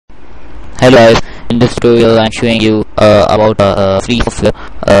Hello guys, in this tutorial I'm showing you about a free software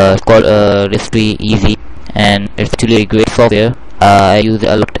called Registry Easy, and it's actually a great software. I use it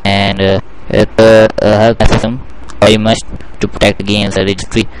a lot, and it helps my system very much to protect against a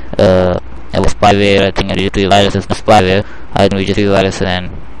registry spyware. I think a registry virus is spyware. I think registry virus and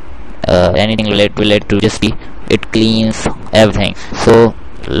anything related to registry. It cleans everything. So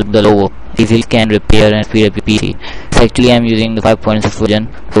the logo easily can repair and speed up your PC. So actually I'm using the 5.6 version,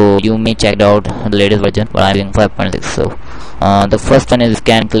 so you may check it out the latest version, but I'm using 5.6. So the first one is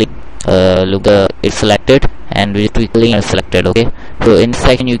scan clean. Look, it's selected and registry clean is selected. Okay, so in this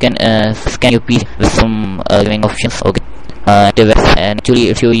section you can scan your PC with some giving options. Okay, and actually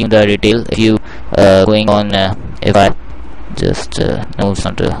it's showing you the detail. If you going on if I just no, it's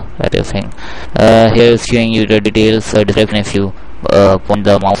not the active thing. Here is showing you the details description. If you point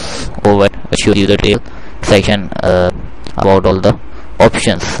the mouse over it shows you the detail section about all the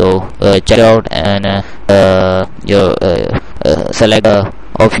options. So check it out and you select the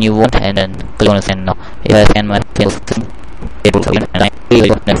option you want and then click on scan. Now if I scan my system, it will and I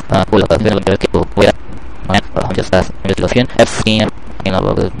pull up just option F-scan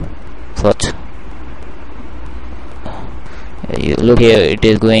search. You look here, it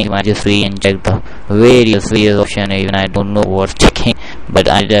is going to my registry and check the various options. Even I don't know what's checking, but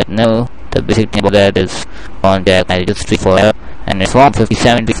I just know the basic thing about that is on check my registry for error, and it's form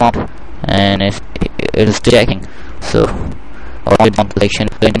 57 form, and it is checking. So selection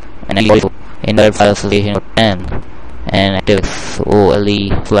and also in the file association 10 and active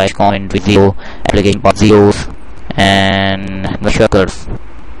OLE/comment with 0 application part zeros and the shortcuts.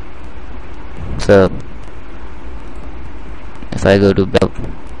 So if I go to web,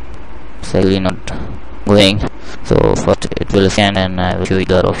 it's actually not going. So first it will scan and I will show you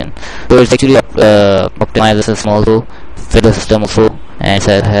the option. So it's actually optimize the system also, fit the system also, and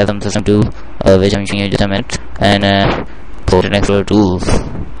I have some system too, which I'm showing you just a minute, and for the next tools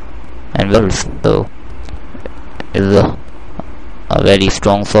and worlds. So it is a very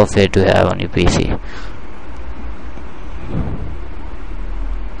strong software to have on your PC.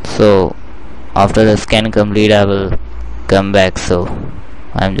 So after the scan complete, I will come back. So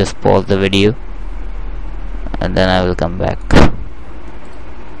I'm just pause the video and then I will come back.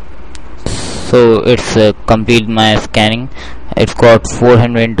 So it's complete my scanning. It's got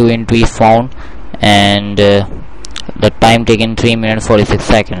 402 entries found, and the time taken 3 minutes 46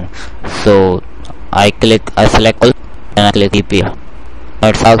 seconds. So I select all and I click repair.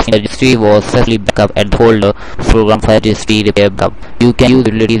 It's asking the registry was successfully backup at the folder program file registry repair backup. You can use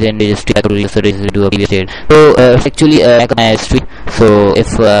utilities and registry to register to a previous state. So it's actually backup my history. So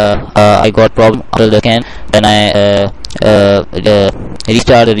if I got problem after the scan, then I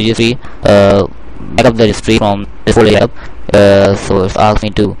restart the registry, backup the registry from the folder backup. So it's asked me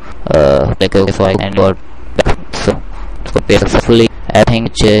to click OK, so I can got backup. So it's prepared successfully. I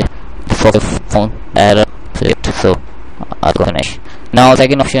think the software found error select. So I got finish. Now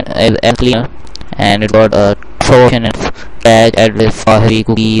second option is app cleaner, and it got a option is cache, address, Safari,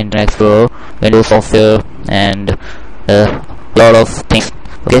 cookie, Internet Explorer, Windows software, and a lot of things.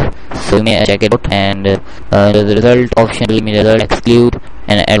 Okay, so you may check it out, and the result option will be result exclude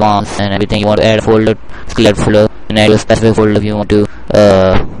and advanced and everything. You want to add a folder, select folder, and add a specific folder if you want to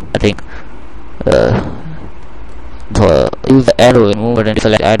I think use the arrow and move button to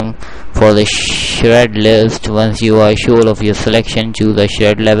select item for the shred list. Once you are sure of your selection, choose the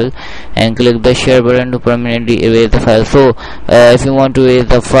shred level and click the share button to permanently erase the file. So if you want to erase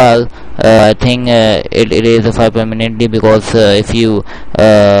the file, I think it erases the file permanently, because if you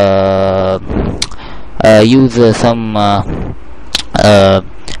use some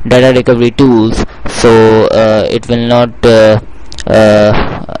data recovery tools, so it will not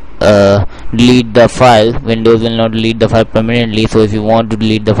delete the file. Windows will not delete the file permanently. So if you want to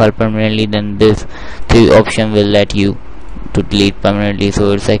delete the file permanently, then this option will let you to delete permanently.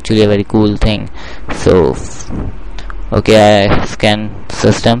 So it's actually a very cool thing. So okay, I scan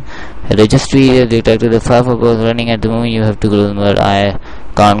system. Registry is detected. The file was running at the moment. You have to close, but I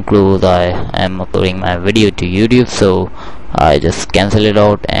can't close. I am uploading my video to YouTube, so I just cancel it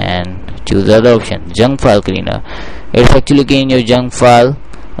out and choose the other option, junk file cleaner. It's actually clean your junk file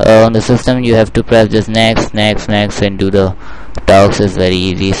on the system. You have to press just next and do the tasks. Is very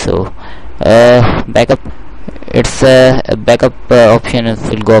easy. So backup, it's a backup option.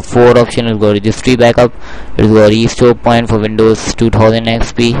 It got 4 options. It got registry backup, it got restore point for Windows 2000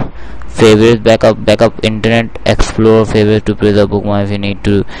 XP, favorite backup Internet Explorer favorite to preserve bookmark. If you need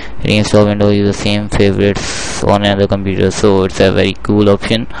to reinstall Windows, use the same favorites on another computer. So it's a very cool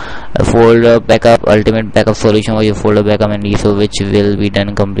option. A folder backup, ultimate backup solution for your folder backup and restore, which will be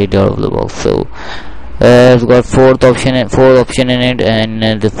done completely out of the box. So it's got four option in it,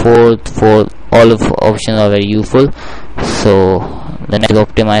 and the fourth all of options are very useful. So the next is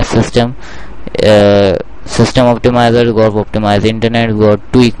optimize system. System optimizer got optimize internet,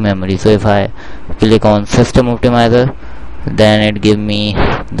 got tweak memory. So if I click on system optimizer, then it give me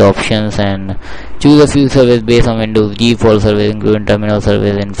the options and choose a few service based on Windows default service, including terminal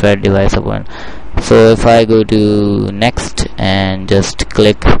service, infrared device support. So if I go to next and just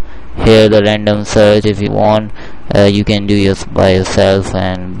click here the random search, if you want, you can do this by yourself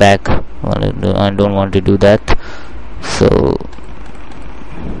and back. I don't want to do that. So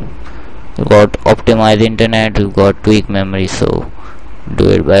you got optimize internet, you got tweak memory, so do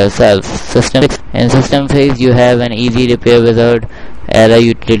it by yourself. System fix. In system fix, you have an easy repair wizard, error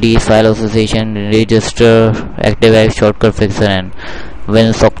utilities, file association, register, ActiveX, shortcut fixer, and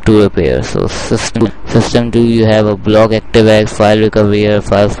WinSock to repair. So system 2, you have a block, ActiveX, file recovery,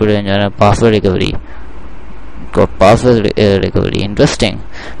 file storage, and password recovery. Got password recovery. Interesting.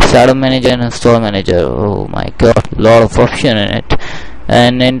 Startup manager and install manager. Oh my god, lot of option in it.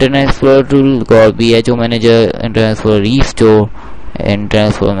 And Internet Explorer tool got BHO manager, Internet Explorer restore, Internet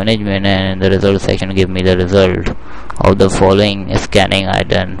Explorer management, and in the result section give me the result of the following scanning I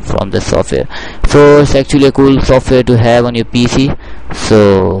done from the software. So it's actually a cool software to have on your PC.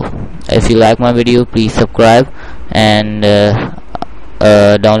 So if you like my video, please subscribe and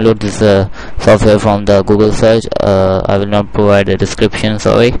download this software from the Google search. I will not provide a description,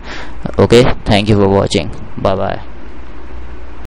 sorry. Okay, thank you for watching. Bye bye.